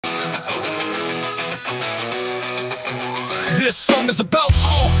This song is about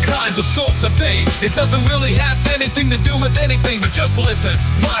all kinds of sorts of things. It doesn't really have anything to do with anything, but just listen.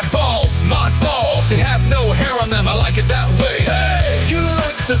 My balls, they have no hair on them, I like it that way. Hey, you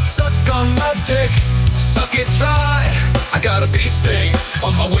like to suck on my dick? Suck it dry. I got a bee sting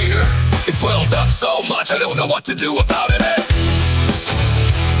on my wiener. It's swelled up so much I don't know what to do about it. Hey.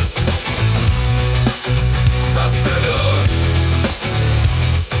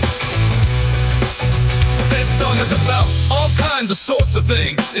 This song is about all kinds of sorts of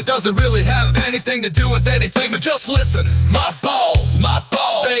things. It doesn't really have anything to do with anything, but just listen. My balls,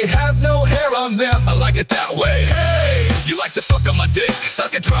 they have no hair on them, I like it that way. Hey, you like to suck on my dick?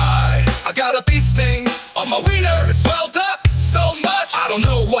 Suck it dry. I got a bee sting on my wiener. It's swelled up so much I don't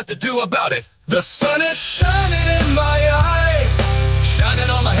know what to do about it. The sun is shining in my eyes, shining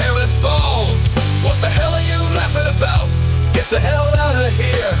on my hairless balls. What the hell are you laughing about? Get the hell out of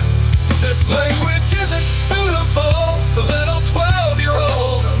here. This language isn't suitable for little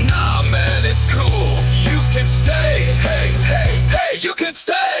 12-year-olds. Nah man, it's cool. You can stay. Hey, you can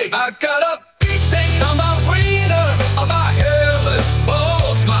stay. I got a bee sting on my wiener, on my hairless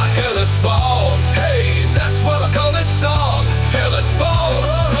balls, my hairless balls. Hey, that's what I call this song, hairless balls.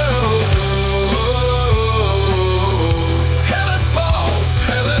 Hairless balls,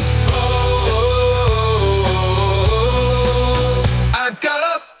 hairless balls. I got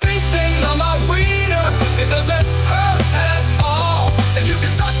a bee sting on my wiener. It doesn't hurt at all, and you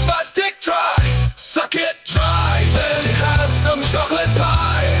can suck my dick dry. Suck it dry, then have some chocolate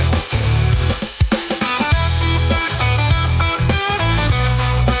pie.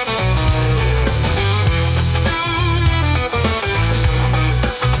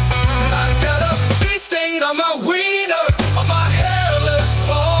 On my wiener, on my hairless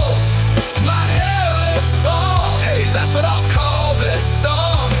balls, my hairless balls. Hey, that's what I'll call this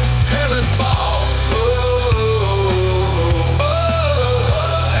song, hairless balls. Oh,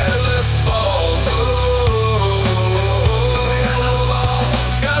 hairless balls. Hairless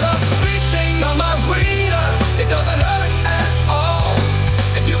balls. Got a bee sting on my wiener. It doesn't hurt at all,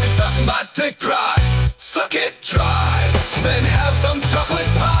 and you can suck my dick dry. Suck it dry, then have some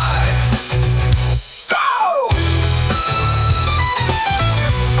chocolate pie.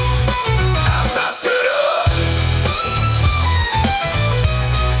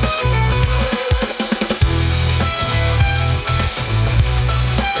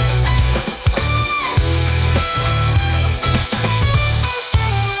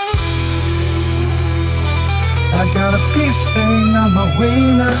 I got a bee sting on my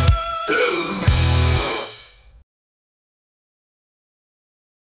wiener.